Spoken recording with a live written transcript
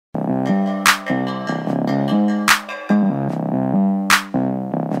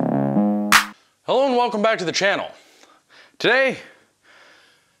Hello and welcome back to the channel. Today,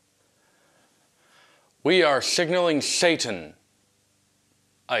 we are signaling Satanite.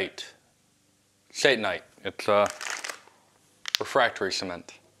 Satanite. It's refractory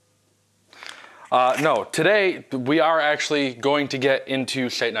cement. No, today we are actually going to get into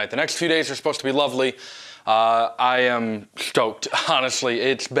Satanite. The next few days are supposed to be lovely. I am stoked, honestly.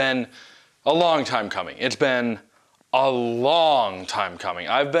 It's been a long time coming. It's been a long time coming.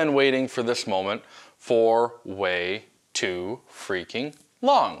 I've been waiting for this moment for way too freaking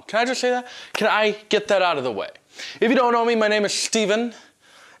long. Can I just say that? Can I get that out of the way? If you don't know me, my name is Steven,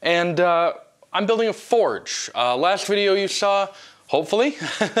 and I'm building a forge. Last video you saw, hopefully,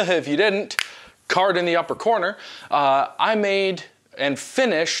 if you didn't, card in the upper corner, I made and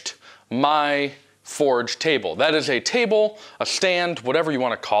finished my forge table. That is a table, a stand, whatever you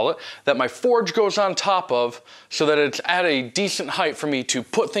want to call it, that my forge goes on top of so that it's at a decent height for me to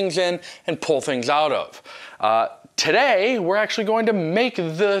put things in and pull things out of. Today, we're actually going to make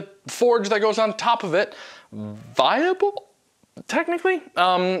the forge that goes on top of it viable, technically.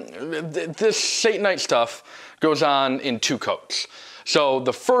 This Satanite stuff goes on in 2 coats. So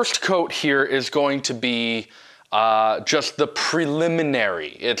the first coat here is going to be just the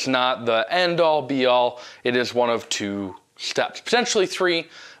preliminary. It's not the end-all, be-all. It is one of 2 steps, potentially 3,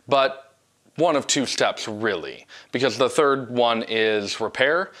 but one of 2 steps, really. Because the third one is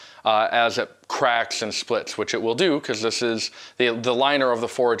repair as it cracks and splits, which it will do, because this is, the liner of the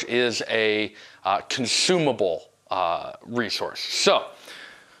forge is a consumable resource. So,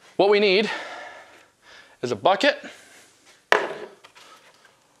 what we need is a bucket,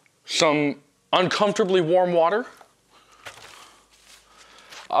 some uncomfortably warm water,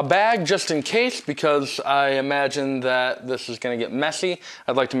 a bag just in case, because I imagine that this is going to get messy.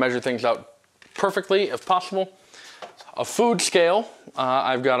 I'd like to measure things out perfectly if possible. A food scale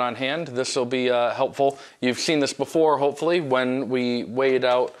I've got on hand. This will be helpful. You've seen this before, hopefully, when we weighed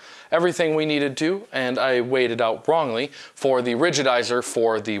out everything we needed to, and I weighed it out wrongly for the rigidizer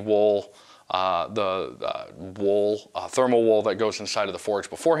for the wool, thermal wool that goes inside of the forge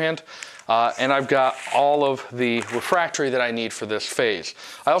beforehand. And I've got all of the refractory that I need for this phase.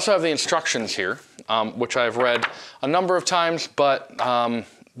 I also have the instructions here, which I've read a number of times, but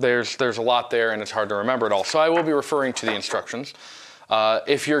there's a lot there and it's hard to remember it all. So I will be referring to the instructions.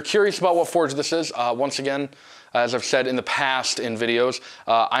 If you're curious about what forge this is, once again, as I've said in the past in videos,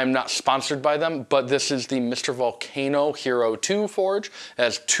 I'm not sponsored by them, but this is the Mr. Volcano Hero 2 forge. It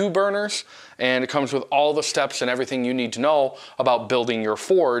has 2 burners, and it comes with all the steps and everything you need to know about building your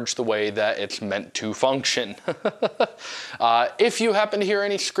forge the way that it's meant to function. If you happen to hear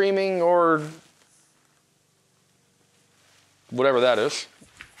any screaming or whatever that is,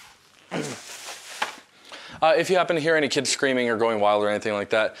 if you happen to hear any kids screaming or going wild or anything like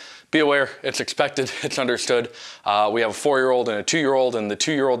that, be aware, it's expected, it's understood. We have a 4-year-old and a 2-year-old, and the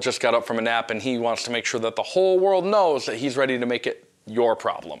 2-year-old just got up from a nap and he wants to make sure that the whole world knows that he's ready to make it your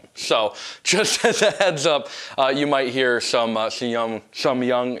problem. So just as a heads up, you might hear some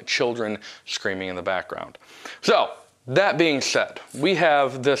young children screaming in the background. So that being said, we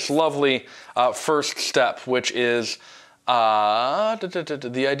have this lovely first step, which is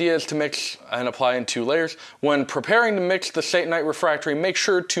the idea is to mix and apply in 2 layers. When preparing to mix the Satanite refractory, make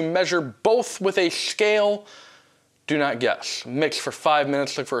sure to measure both with a scale. Do not guess. Mix for 5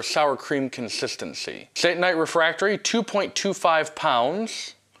 minutes, look for a sour cream consistency. Satanite refractory, 2.25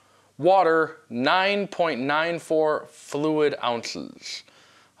 pounds. Water, 9.94 fluid ounces.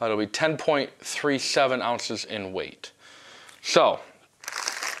 That'll be 10.37 ounces in weight. So,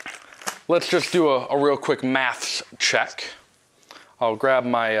 let's just do a real quick maths check. I'll grab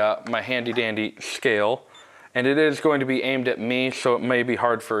my, my handy dandy scale, and it is going to be aimed at me, so it may be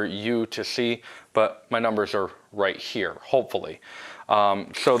hard for you to see, but my numbers are right here, hopefully.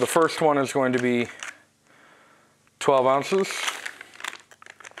 So the first one is going to be 12 ounces,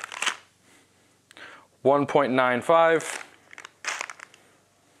 1.95,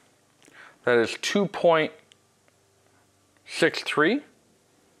 that is 2.63.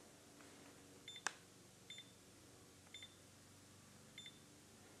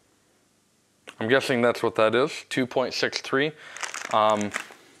 I'm guessing that's what that is, 2.63.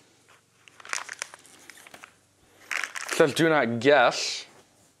 It says do not guess,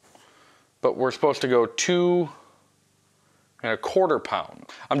 but we're supposed to go 2.25 pounds.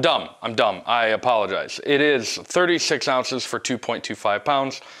 I'm dumb, I apologize. It is 36 ounces for 2.25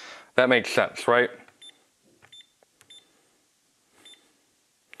 pounds. That makes sense, right?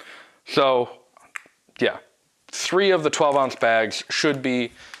 So, yeah, 3 of the 12-ounce bags should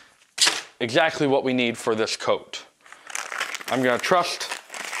be exactly what we need for this coat. I'm going to trust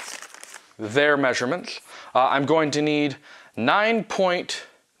their measurements. I'm going to need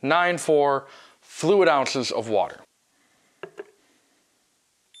 9.94 fluid ounces of water.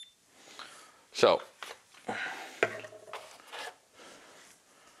 So,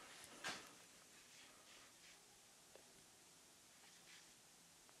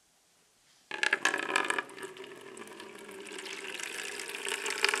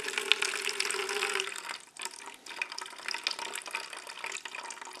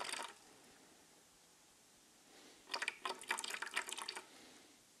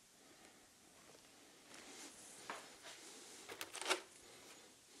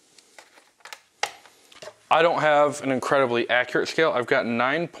 I don't have an incredibly accurate scale. I've got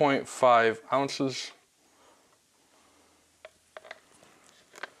 9.5 ounces.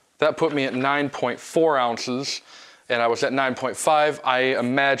 That put me at 9.4 ounces, and I was at 9.5. I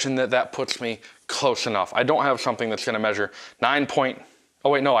imagine that that puts me close enough. I don't have something that's gonna measure oh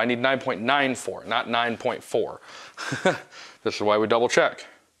wait, no, I need 9.94, not 9.4. This is why we double check.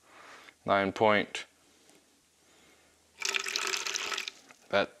 9.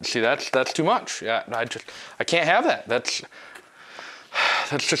 See, that's too much. Yeah, I can't have that. That's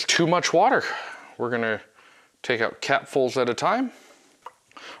just too much water. We're gonna take out capfuls at a time.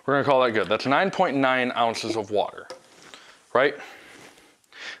 We're gonna call that good. That's 9.9 ounces of water, right?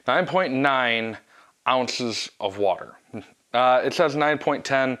 9.9 ounces of water. It says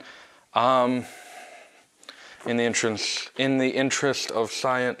 9.10. In the interest of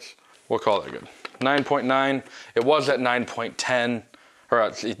science, we'll call that good. 9.9. It was at 9.10. Or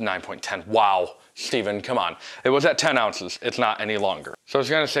 9.10, wow, Steven, come on. It was at 10 ounces, it's not any longer. So I was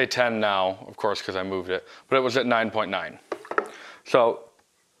gonna say 10 now, of course, because I moved it, but it was at 9.9. So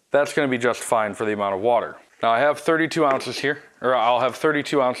that's gonna be just fine for the amount of water. Now I have 32 ounces here, or I'll have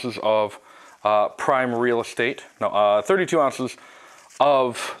 32 ounces of prime real estate. No, 32 ounces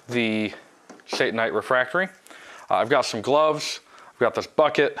of the Satanite refractory. I've got some gloves, I've got this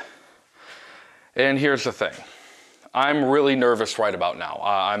bucket, and here's the thing. I'm really nervous right about now.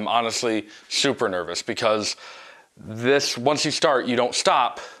 I'm honestly super nervous because once you start, you don't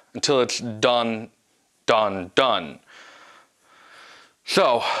stop until it's done, done, done.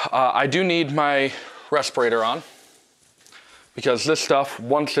 So I do need my respirator on because this stuff,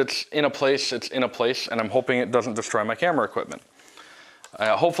 once it's in a place, and I'm hoping it doesn't destroy my camera equipment.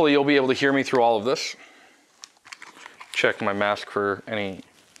 Hopefully you'll be able to hear me through all of this. Check my mask for any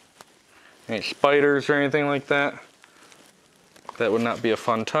spiders or anything like that. That would not be a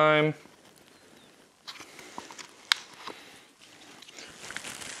fun time.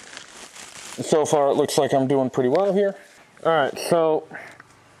 So far it looks like I'm doing pretty well here. All right, so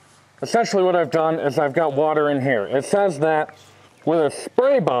essentially what I've done is I've got water in here. It says that with a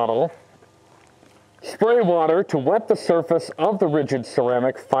spray bottle, spray water to wet the surface of the rigid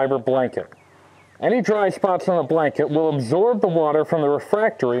ceramic fiber blanket. Any dry spots on the blanket will absorb the water from the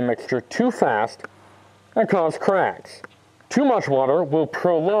refractory mixture too fast and cause cracks. Too much water will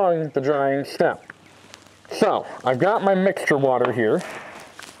prolong the drying step. So, I've got my mixture water here,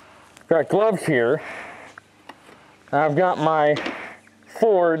 got gloves here, and I've got my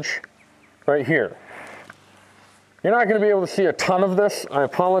forge right here. You're not going to be able to see a ton of this, I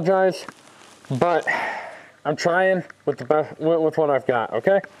apologize, but I'm trying with what I've got,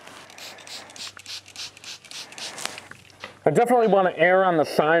 okay? I definitely want to err on the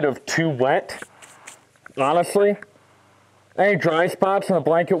side of too wet, honestly. Any dry spots in the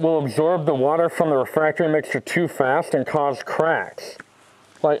blanket will absorb the water from the refractory mixture too fast and cause cracks.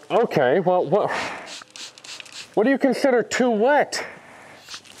 Like, okay, well, what do you consider too wet?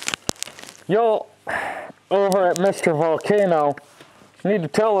 Y'all over at Mr. Volcano need to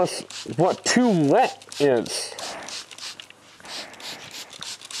tell us what too wet is.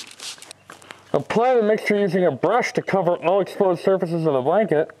 Apply the mixture using a brush to cover all exposed surfaces of the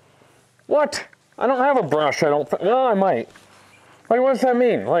blanket. What? I don't have a brush, well, I might. Like, what does that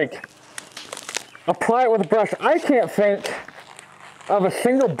mean? Like, apply it with a brush. I can't think of a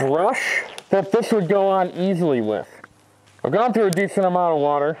single brush that this would go on easily with. I've gone through a decent amount of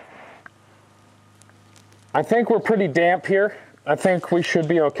water. I think we're pretty damp here. I think we should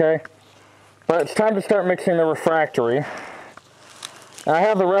be okay. But it's time to start mixing the refractory. And I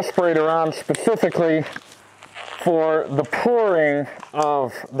have the respirator on specifically for the pouring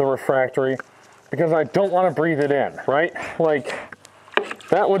of the refractory because I don't want to breathe it in, right? Like,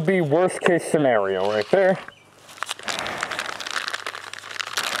 that would be worst case scenario right there.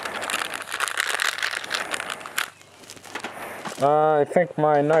 I think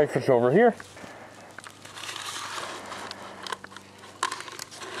my knife is over here.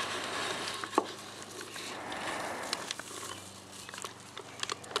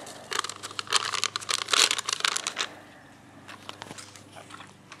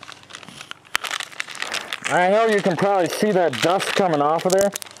 I know you can probably see that dust coming off of there.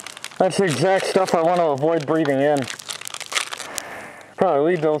 That's the exact stuff I want to avoid breathing in.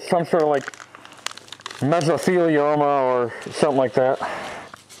 Probably lead to some sort of like mesothelioma or something like that.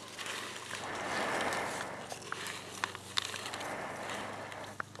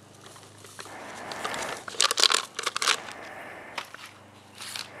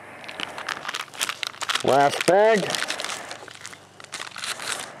 Last bag.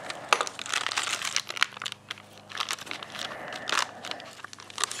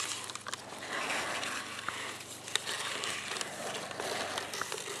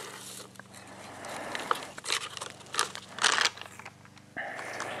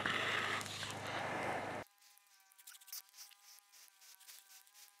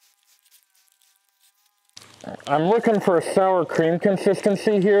 I'm looking for a sour cream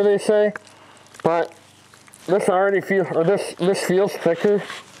consistency here, they say, but this already feels, or this feels thicker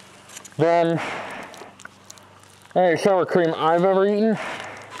than any sour cream I've ever eaten,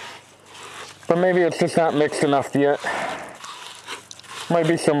 but maybe it's just not mixed enough yet. Might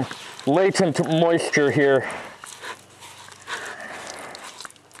be some latent moisture here.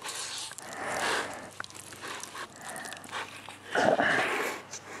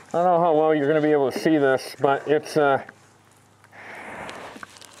 I don't know how well you're going to be able to see this, but it's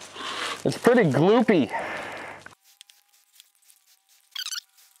pretty gloopy.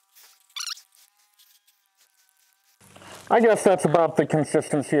 I guess that's about the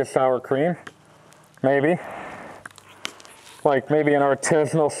consistency of sour cream, maybe. Like maybe an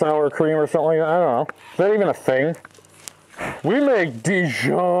artisanal sour cream or something like that. I don't know. Is that even a thing? We make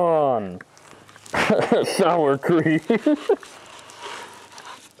Dijon sour cream.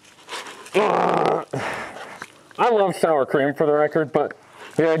 I love sour cream, for the record, but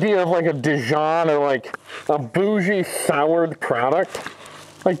the idea of like a Dijon or like a bougie soured product,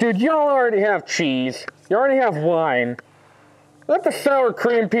 like, dude, y'all already have cheese, you already have wine. Let the sour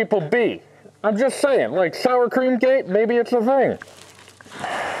cream people be. I'm just saying, like sour cream gate, maybe it's a thing.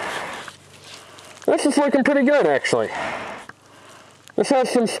 This is looking pretty good, actually. This has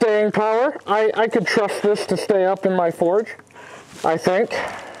some staying power. I could trust this to stay up in my forge, I think.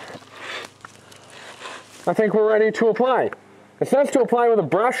 I think we're ready to apply. It says to apply with a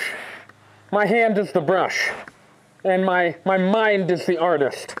brush. My hand is the brush. And my mind is the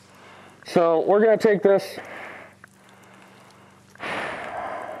artist. So we're going to take this.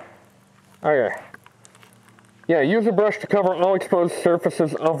 Okay. Yeah, use a brush to cover all exposed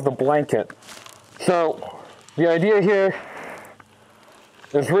surfaces of the blanket. So the idea here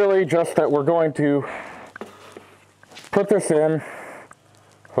is really just that we're going to put this in.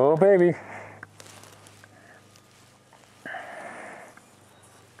 Oh, baby.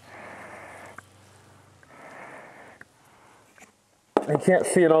 I can't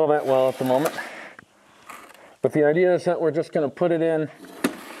see it all that well at the moment, but the idea is that we're just going to put it in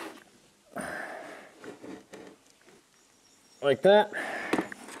like that,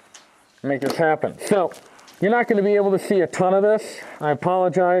 make this happen. So you're not going to be able to see a ton of this. I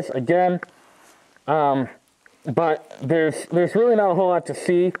apologize again, but there's really not a whole lot to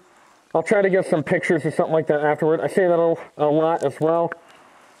see. I'll try to get some pictures or something like that afterward. I say that a lot as well,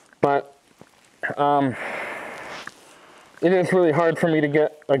 but it is really hard for me to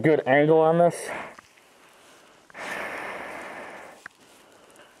get a good angle on this.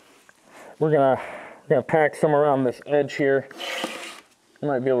 We're gonna pack some around this edge here. You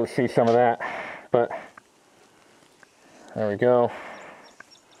might be able to see some of that, but there we go.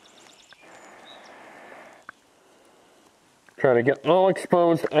 Try to get all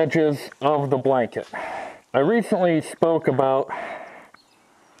exposed edges of the blanket. I recently spoke about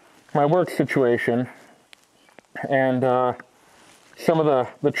my work situation and some of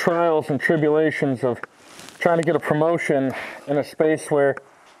the trials and tribulations of trying to get a promotion in a space where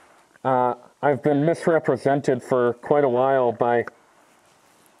I've been misrepresented for quite a while by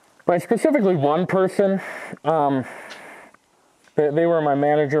specifically one person. They were my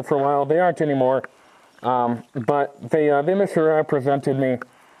manager for a while. They aren't anymore, but they misrepresented me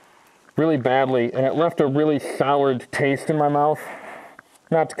really badly, and it left a really soured taste in my mouth.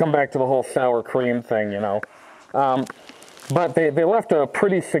 Not to come back to the whole sour cream thing, you know. But they left a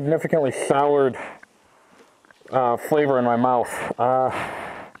pretty significantly soured flavor in my mouth. I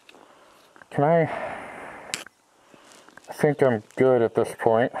think I'm good at this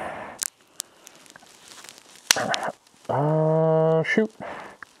point. Shoot.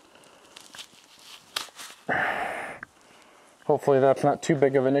 Hopefully that's not too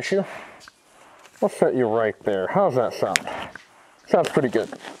big of an issue. We'll set you right there. How's that sound? Sounds pretty good.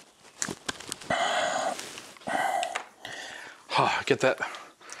 Get that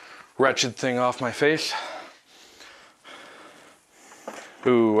wretched thing off my face.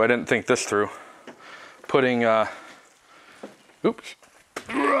 Ooh, I didn't think this through. Putting, oops.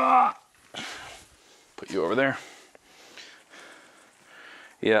 Put you over there.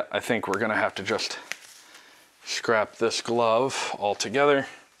 Yeah, I think we're gonna have to just scrap this glove altogether,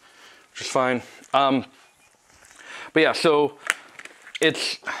 which is fine. But yeah, so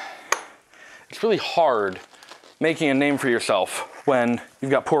it's really hard making a name for yourself when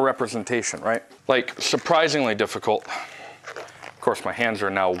you've got poor representation, right? Like, surprisingly difficult. Of course, my hands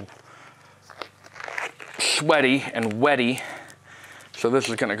are now sweaty and wetty, so this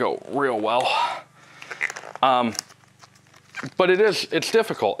is gonna go real well. But it's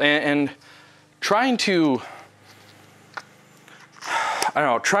difficult, and trying to,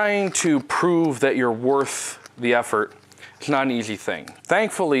 trying to prove that you're worth the effort is not an easy thing.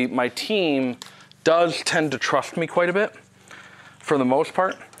 Thankfully, my team does tend to trust me quite a bit, for the most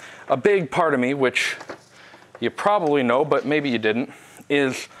part. A big part of me, which you probably know, but maybe you didn't,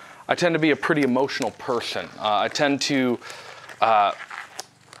 is I tend to be a pretty emotional person. I tend to, I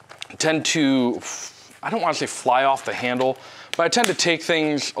don't want to say fly off the handle, but I tend to take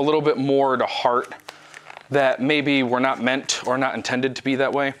things a little bit more to heart that maybe were not meant or not intended to be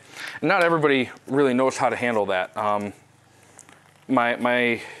that way. And not everybody really knows how to handle that.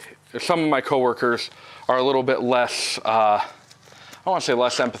 Some of my coworkers are a little bit less, I don't want to say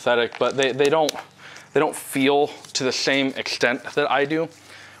less empathetic, but they don't feel to the same extent that I do,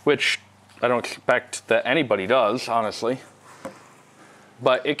 which I don't expect that anybody does, honestly.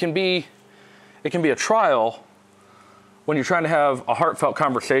 But it can be a trial when you're trying to have a heartfelt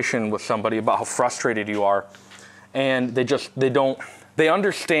conversation with somebody about how frustrated you are, and they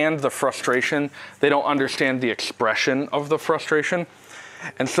understand the frustration, they don't understand the expression of the frustration,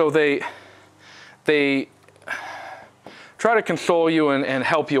 and so they try to console you and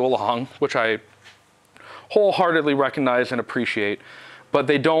help you along, which I wholeheartedly recognize and appreciate, but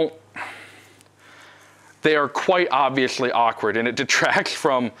they are quite obviously awkward, and it detracts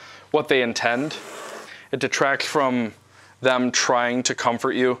from what they intend. It detracts from them trying to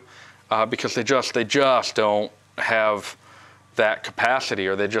comfort you, because they just don't have that capacity,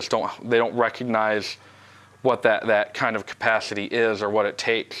 or they don't recognize what that kind of capacity is or what it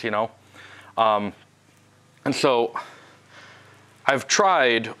takes, you know? And so I've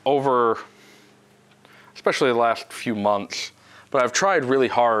tried over, especially the last few months, but I've tried really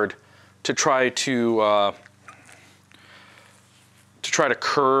hard to try to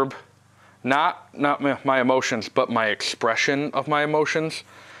curb not my emotions, but my expression of my emotions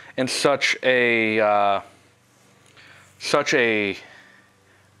in such a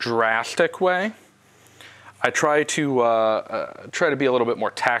drastic way. I try to be a little bit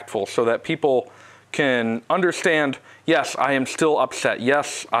more tactful so that people can understand, yes, I am still upset.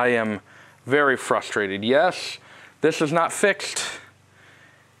 Yes, I am very frustrated. Yes, this is not fixed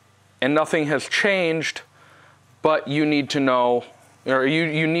and nothing has changed, but you need to know, or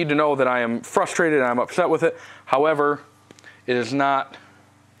you need to know that I am frustrated and I'm upset with it. However, it is not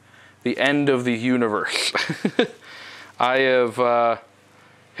the end of the universe. I have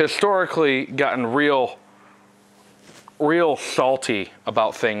historically gotten real salty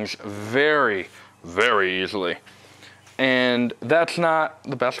about things very, very easily. And that's not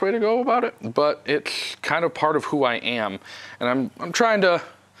the best way to go about it, but it's kind of part of who I am. And I'm trying to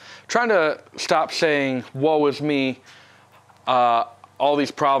stop saying, woe is me, all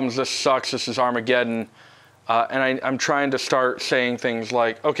these problems, this sucks, this is Armageddon. And I'm trying to start saying things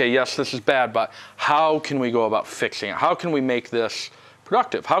like, okay, yes, this is bad, but how can we go about fixing it? How can we make this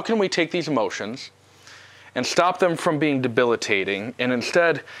productive? How can we take these emotions and stop them from being debilitating and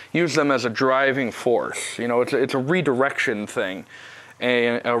instead use them as a driving force? You know, it's a redirection thing,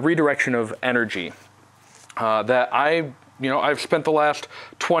 a redirection of energy that I've spent the last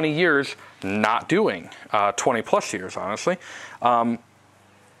 20 years not doing, 20 plus years, honestly.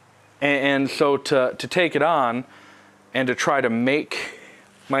 And so to take it on and to try to make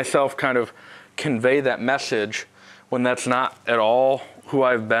myself kind of convey that message when that's not at all who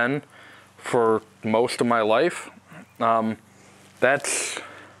I've been for most of my life, it's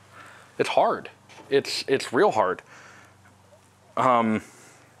hard. It's real hard.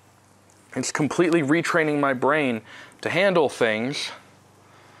 It's completely retraining my brain to handle things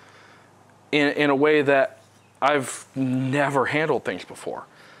in a way that I've never handled things before.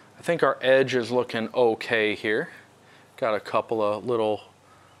 I think our edge is looking okay here. Got a couple of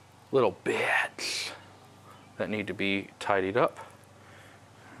little bits that need to be tidied up.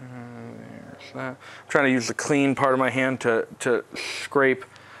 There's that. I'm trying to use the clean part of my hand to scrape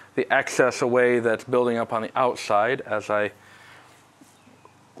the excess away that's building up on the outside as I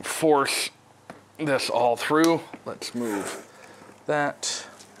force this all through. Let's move that.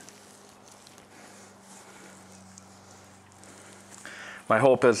 My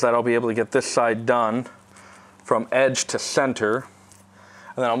hope is that I'll be able to get this side done from edge to center,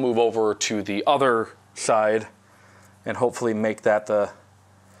 and then I'll move over to the other side and hopefully make that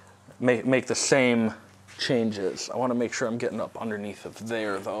make the same changes. I want to make sure I'm getting up underneath of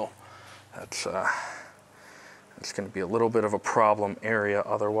there though. That's going to be a little bit of a problem area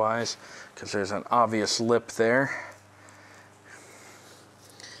otherwise, because there's an obvious lip there.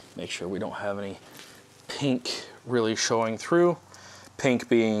 Make sure we don't have any pink really showing through. Pink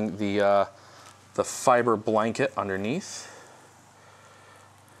being the fiber blanket underneath.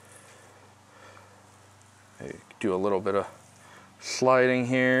 Do a little bit of sliding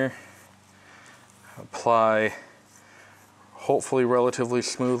here. Apply hopefully relatively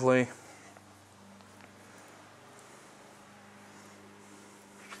smoothly.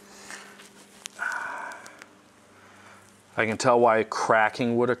 I can tell why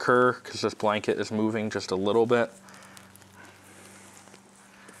cracking would occur because this blanket is moving just a little bit.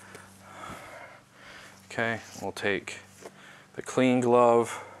 Okay, we'll take the clean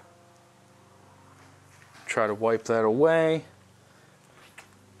glove, try to wipe that away.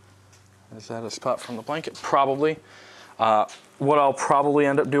 Is that a spot from the blanket? Probably. What I'll probably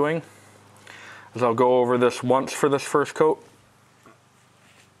end up doing is I'll go over this once for this first coat,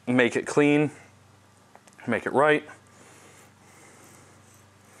 make it clean, make it right,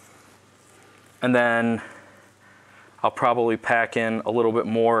 and then I'll probably pack in a little bit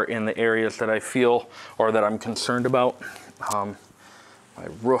more in the areas that I feel or that I'm concerned about. My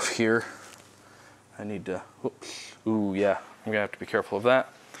roof here, I need to, oops, ooh yeah, I'm gonna have to be careful of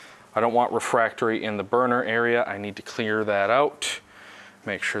that. I don't want refractory in the burner area. I need to clear that out.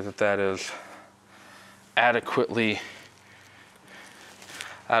 Make sure that that is adequately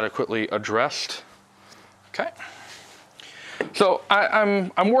addressed. Okay. So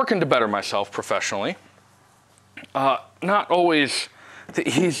I'm working to better myself professionally. Not always the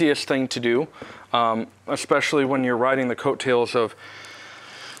easiest thing to do, especially when you're riding the coattails of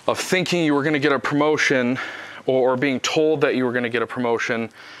thinking you were going to get a promotion, or being told that you were going to get a promotion,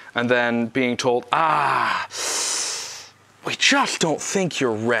 and then being told, we just don't think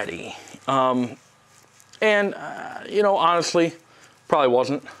you're ready. You know, honestly, probably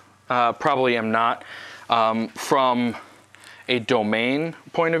wasn't. Probably am not. From a domain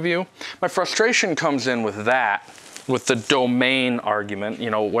point of view, my frustration comes in with that, with the domain argument, you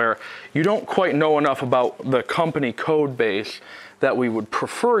know, where you don't quite know enough about the company code base that we would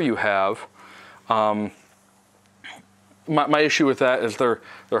prefer you have. My issue with that is they're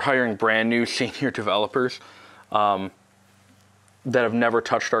hiring brand new senior developers that have never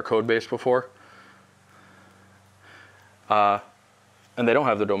touched our code base before. And they don't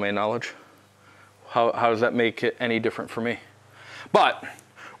have the domain knowledge. How does that make it any different for me? But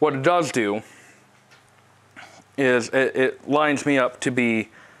what it does do is it lines me up to be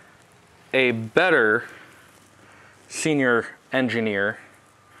a better senior engineer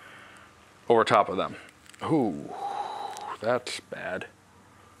over top of them. Ooh, that's bad.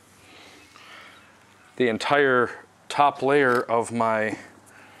 The entire top layer of my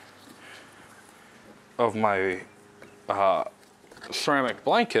ceramic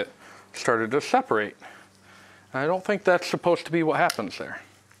blanket started to separate. I don't think that's supposed to be what happens there.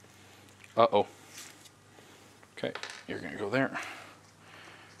 Uh-oh. Okay, you're gonna go there.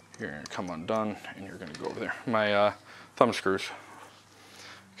 You're gonna come undone, and you're gonna go over there. My thumb screws.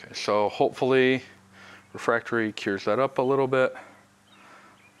 Okay, so hopefully refractory cures that up a little bit.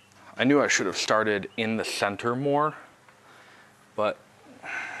 I knew I should have started in the center more, but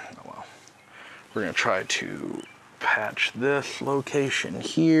oh well. We're gonna try to patch this location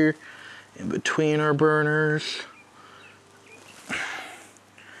here in between our burners.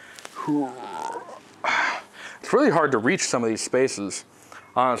 It's really hard to reach some of these spaces,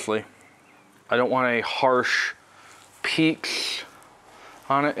 honestly. I don't want any harsh peaks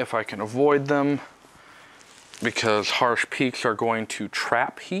on it if I can avoid them, because harsh peaks are going to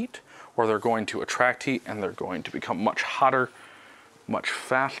trap heat, or they're going to attract heat, and they're going to become much hotter, much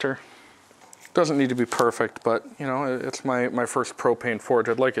faster. Doesn't need to be perfect, but you know, it's my first propane forge.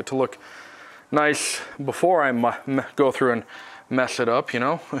 I'd like it to look nice before I go through and mess it up, you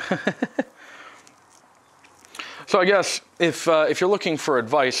know. So I guess if you're looking for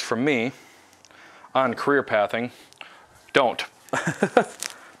advice from me on career pathing, don't.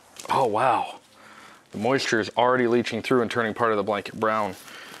 Oh wow, the moisture is already leaching through and turning part of the blanket brown.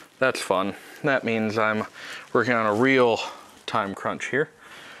 That's fun. That means I'm working on a real time crunch here.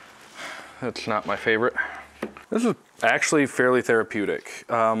 That's not my favorite. This is actually fairly therapeutic.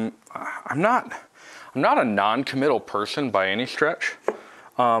 I'm not I'm not a non-committal person by any stretch.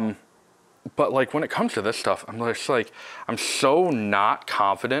 But like when it comes to this stuff, I'm just like, I'm so not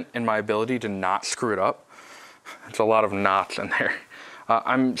confident in my ability to not screw it up. There's a lot of knots in there.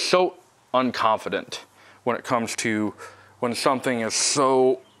 I'm so unconfident when it comes to when something is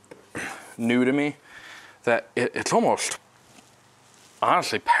so new to me that it's almost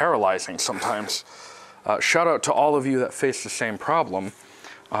honestly paralyzing sometimes. Shout out to all of you that face the same problem.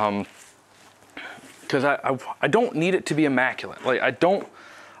 Because I don't need it to be immaculate. Like I don't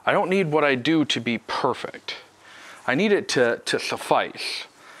need what I do to be perfect. I need it to suffice.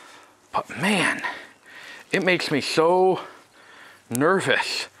 But man, it makes me so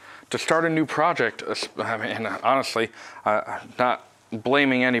nervous to start a new project. I mean, honestly, not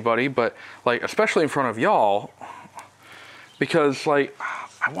blaming anybody, but like, especially in front of y'all, because like,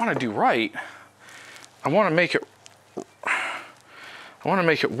 I want to do right. I want to make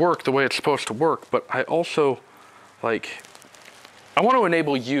it work the way it's supposed to work, but I also, like, I want to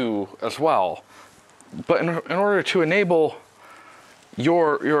enable you as well. But in order to enable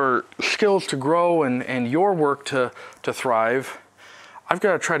your skills to grow and your work to thrive, I've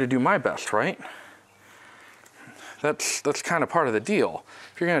got to try to do my best, right? That's kind of part of the deal.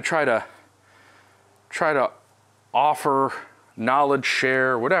 If you're going to try to offer knowledge,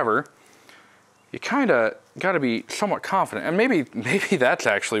 share, whatever, you kind of got to be somewhat confident. And maybe that's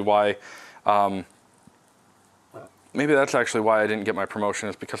actually why I didn't get my promotion,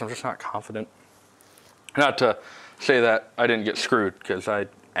 is because I'm just not confident. Not to say that I didn't get screwed, because I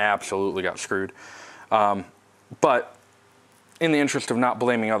absolutely got screwed. But in the interest of not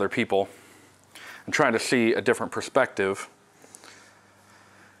blaming other people and trying to see a different perspective,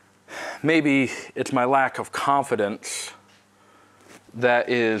 maybe it's my lack of confidence that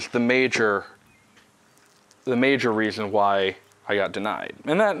is the major reason why I got denied.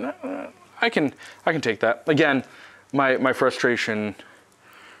 And that I can take that. Again, my frustration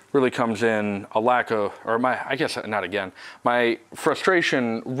really comes in a lack of, my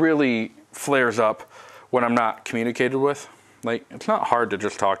frustration really flares up when I'm not communicated with. Like, it's not hard to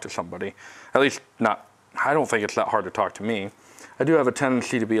just talk to somebody. At least I don't think it's that hard to talk to me. I do have a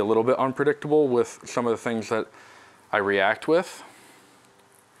tendency to be a little bit unpredictable with some of the things that I react with.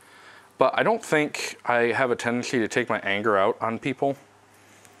 But I don't think I have a tendency to take my anger out on people.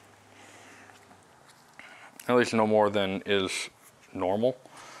 At least no more than is normal.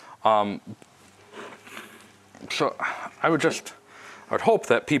 So I would hope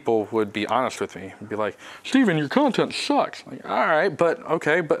that people would be honest with me and be like, Steven, your content sucks. Like, all right, but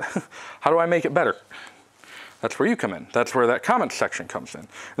okay, but how do I make it better? That's where you come in. That's where that comment section comes in.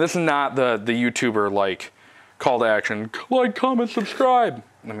 This is not the YouTuber like call to action, like, comment, subscribe.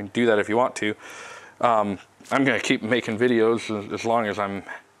 I mean, do that if you want to. I'm gonna keep making videos as long as I'm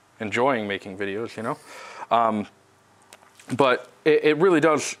enjoying making videos, you know? But it really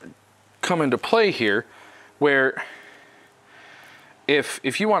does come into play here, where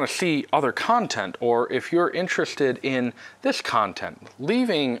if you want to see other content, or if you're interested in this content,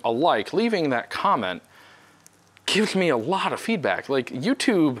 leaving a like, leaving that comment gives me a lot of feedback. Like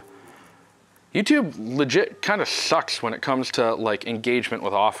YouTube legit kind of sucks when it comes to like engagement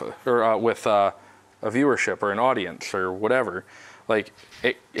with a viewership or an audience or whatever. Like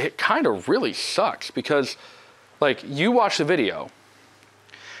it kind of really sucks, because like you watch the video,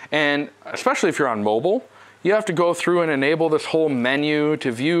 and especially if you're on mobile, you have to go through and enable this whole menu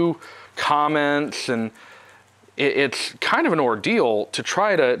to view comments, and it's kind of an ordeal to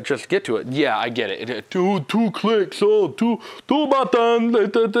try to just get to it. Yeah, I get it. Two clicks, two buttons,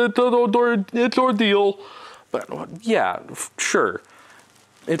 it's ordeal. But yeah, sure,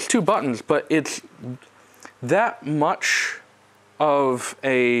 it's 2 buttons, but it's that much of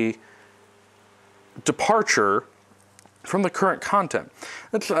a departure from the current content.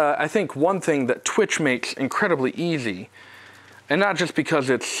 That's, I think, one thing that Twitch makes incredibly easy, and not just because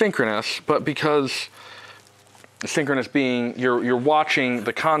it's synchronous, but because synchronous being you're watching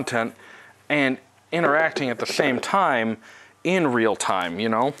the content and interacting at the same time in real time, you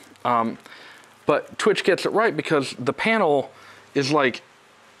know? But Twitch gets it right because the panel is like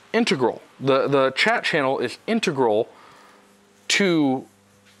integral. The chat channel is integral to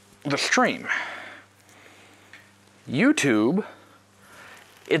the stream. YouTube,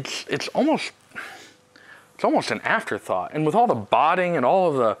 it's almost an afterthought. And with all the botting and all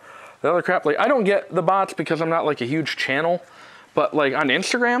of the other crap, like I don't get the bots because I'm not like a huge channel, but like on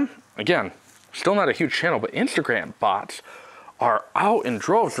Instagram, again, still not a huge channel, but Instagram bots are out in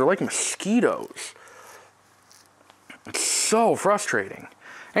droves. They're like mosquitoes. It's so frustrating.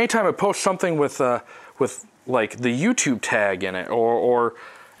 Anytime I post something with like the YouTube tag in it, or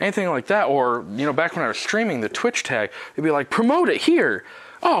anything like that. Or, you know, back when I was streaming, the Twitch tag, it'd be like, promote it here.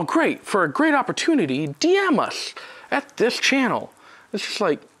 Oh, great. For a great opportunity, DM us at this channel. It's just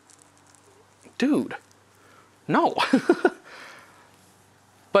like, dude, no.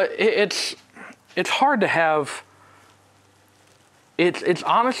 But it's hard to have, it's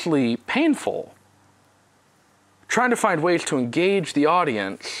honestly painful trying to find ways to engage the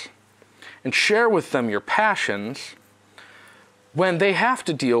audience and share with them your passions when they have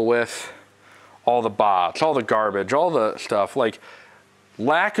to deal with all the bots, all the garbage, all the stuff, like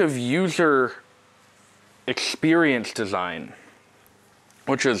lack of user experience design,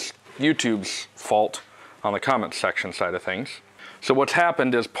 which is YouTube's fault on the comment section side of things. So what's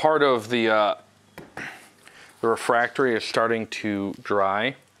happened is part of the refractory is starting to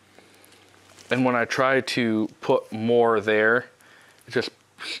dry. And when I try to put more there, it just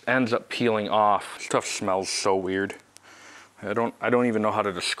ends up peeling off. Stuff smells so weird. I don't even know how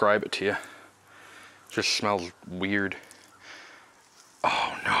to describe it to you. It just smells weird.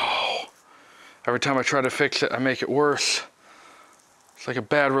 Oh no. Every time I try to fix it, I make it worse. It's like a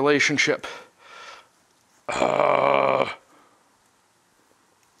bad relationship. I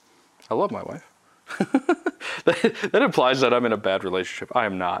love my wife. That implies that I'm in a bad relationship. I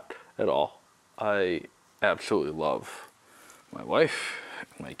am not at all. I absolutely love my wife,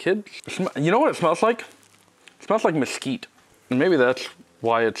 my kids. You know what it smells like? It smells like mesquite. And maybe that's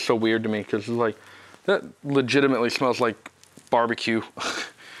why it's so weird to me, because it's like, that legitimately smells like barbecue.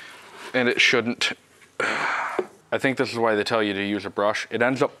 And it shouldn't. I think this is why they tell you to use a brush. It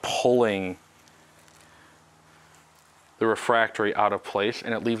ends up pulling the refractory out of place,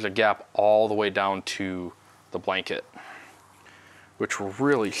 and it leaves a gap all the way down to the blanket, which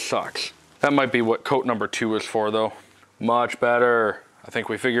really sucks. That might be what coat number 2 is for, though. Much better. I think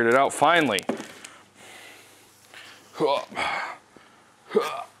we figured it out finally.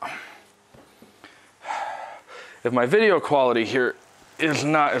 If my video quality here is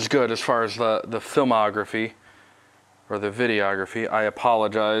not as good as far as the filmography or the videography, I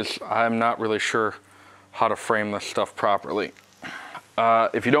apologize. I'm not really sure how to frame this stuff properly.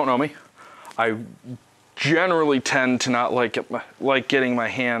 If you don't know me, I generally tend to not like getting my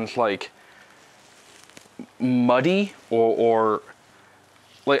hands like muddy or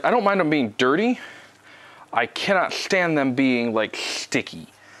like, I don't mind them being dirty. I cannot stand them being like sticky.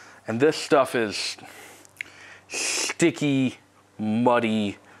 And this stuff is sticky,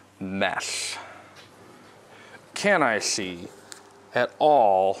 muddy mess. Can I see at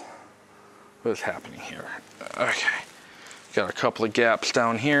all what's happening here? Okay, got a couple of gaps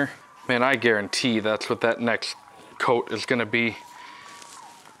down here. Man, I guarantee that's what that next coat is gonna be.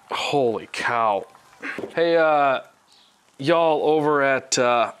 Holy cow. Hey, y'all over at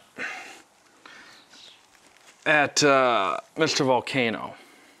Mr. Volcano.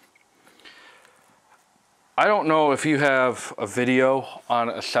 I don't know if you have a video on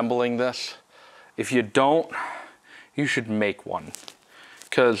assembling this. If you don't, you should make one.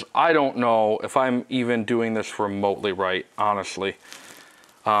 Because I don't know if I'm even doing this remotely right, honestly.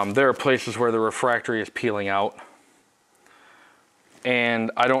 There are places where the refractory is peeling out.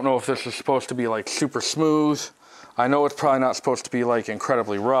 And I don't know if this is supposed to be like super smooth. I know it's probably not supposed to be like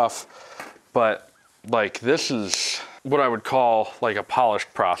incredibly rough, but like this is what I would call like a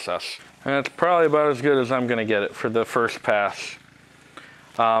polished process. And it's probably about as good as I'm gonna get it for the first pass.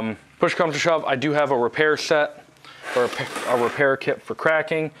 Push comes to shove, I do have a repair set or a repair kit for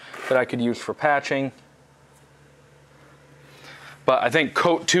cracking that I could use for patching. But I think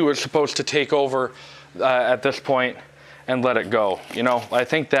coat 2 is supposed to take over at this point and let it go. You know, I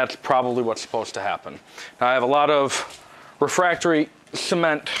think that's probably what's supposed to happen. Now, I have a lot of refractory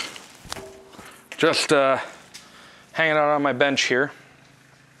cement just hanging out on my bench here,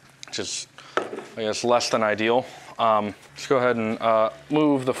 which is, I guess, less than ideal. Let's go ahead and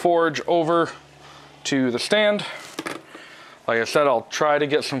move the forge over to the stand. Like I said, I'll try to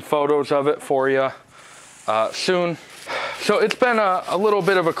get some photos of it for you soon. So it's been a little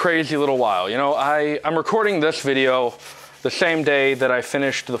bit of a crazy little while. You know, I'm recording this video the same day that I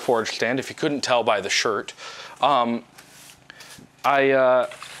finished the forge stand, if you couldn't tell by the shirt. I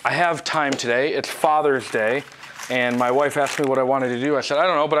have time today. It's Father's Day, and my wife asked me what I wanted to do. I said, I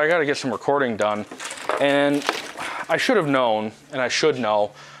don't know, but I gotta get some recording done. And I should have known, and I should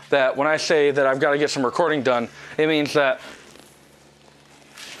know, that when I say that I've gotta get some recording done, it means that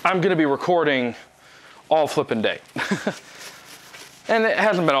I'm gonna be recording all flippin' day. And it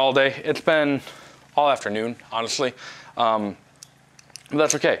hasn't been all day. It's been all afternoon, honestly. But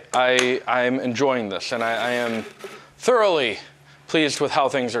that's okay. I'm enjoying this, and I am thoroughly pleased with how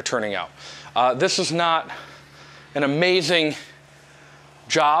things are turning out. This is not an amazing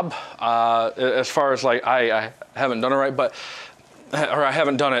job as far as like I haven't done it right, but or I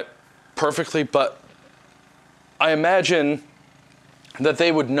haven't done it perfectly, but I imagine that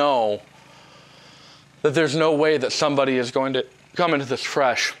they would know that there's no way that somebody is going to come into this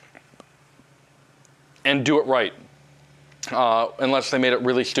fresh and do it right unless they made it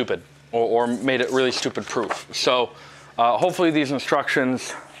really stupid or made it really stupid proof. So hopefully these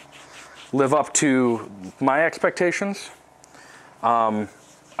instructions live up to my expectations.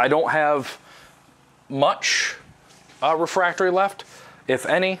 I don't have much refractory left, if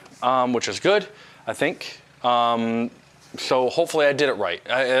any, which is good, I think. So hopefully I did it right.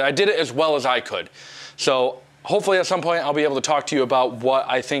 I did it as well as I could. So hopefully at some point I'll be able to talk to you about what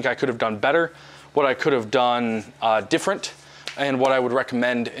I think I could have done better, what I could have done different, and what I would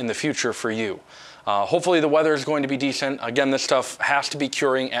recommend in the future for you. Hopefully the weather is going to be decent. Again, this stuff has to be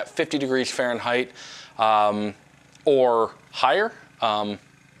curing at 50 degrees Fahrenheit or higher.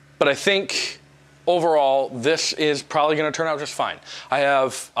 But I think overall, this is probably going to turn out just fine. I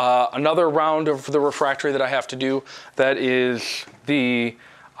have another round of the refractory that I have to do. That is the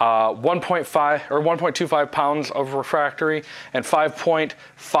 1.5 or 1.25 pounds of refractory and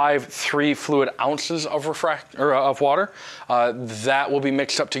 5.53 fluid ounces of of water. That will be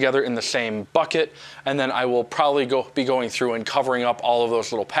mixed up together in the same bucket, and then I will probably be going through and covering up all of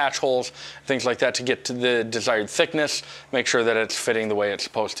those little patch holes, things like that, to get to the desired thickness, make sure that it's fitting the way it's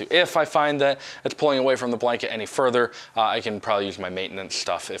supposed to. If I find that it's pulling away from the blanket any further, I can probably use my maintenance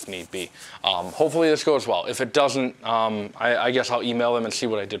stuff if need be. Hopefully this goes well. If it doesn't, I guess I'll email them and see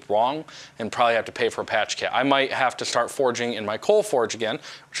what I did wrong and probably have to pay for a patch kit. I might have to start forging in my coal forge again,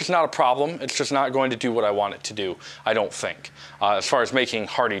 which is not a problem. It's just not going to do what I want it to do, I don't think, as far as making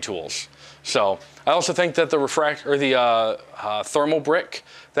hardy tools. So I also think that the thermal brick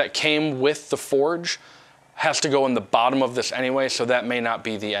that came with the forge has to go in the bottom of this anyway, so that may not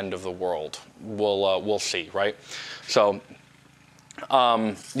be the end of the world. We'll see, right? So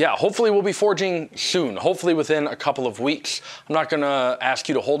yeah, hopefully we'll be forging soon, hopefully within a couple of weeks. I'm not gonna ask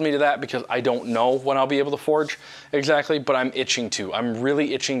you to hold me to that because I don't know when I'll be able to forge exactly, but I'm itching to. I'm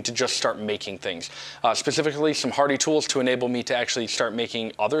really itching to just start making things. Specifically some hardy tools to enable me to actually start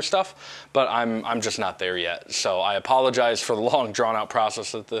making other stuff, but I'm just not there yet. So I apologize for the long drawn out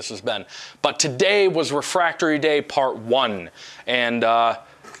process that this has been. But today was Refractory Day Part 1, and I'm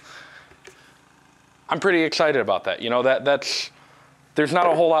pretty excited about that. You know, there's not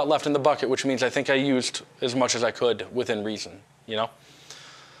a whole lot left in the bucket, which means I think I used as much as I could within reason, you know?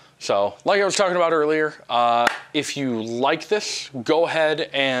 So, like I was talking about earlier, if you like this, go ahead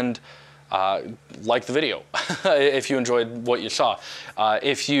and like the video if you enjoyed what you saw.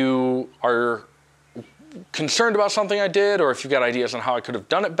 If you are concerned about something I did, or if you've got ideas on how I could have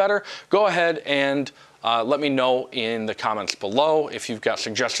done it better, go ahead and let me know in the comments below. If you've got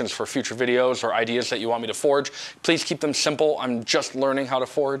suggestions for future videos or ideas that you want me to forge, please keep them simple. I'm just learning how to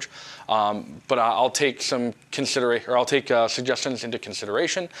forge, but I'll take some suggestions into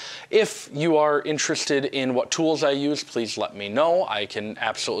consideration. If you are interested in what tools I use, please let me know. I can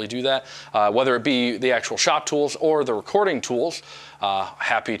absolutely do that, whether it be the actual shop tools or the recording tools.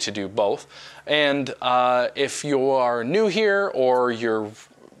 Happy to do both. And if you are new here, or you've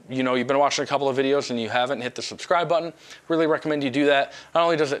been watching a couple of videos and you haven't hit the subscribe button, really recommend you do that. Not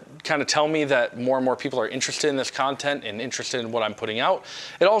only does it kind of tell me that more and more people are interested in this content and interested in what I'm putting out,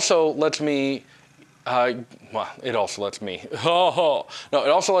 it also lets me, it also lets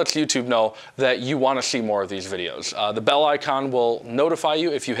YouTube know that you want to see more of these videos. The bell icon will notify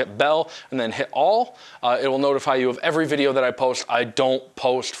you. If you hit bell and then hit all, it will notify you of every video that I post. I don't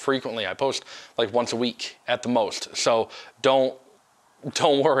post frequently. I post like once a week at the most. So don't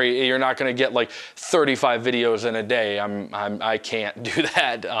worry, you're not going to get like 35 videos in a day. I can't do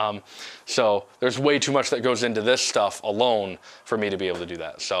that. So there's way too much that goes into this stuff alone for me to be able to do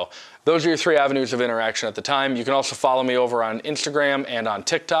that. So those are your 3 avenues of interaction at the time. You can also follow me over on Instagram and on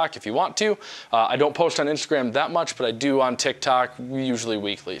TikTok if you want to. I don't post on Instagram that much, but I do on TikTok, usually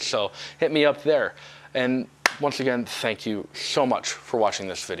weekly. So hit me up there. And once again, thank you so much for watching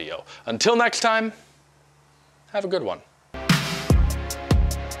this video. Until next time, have a good one.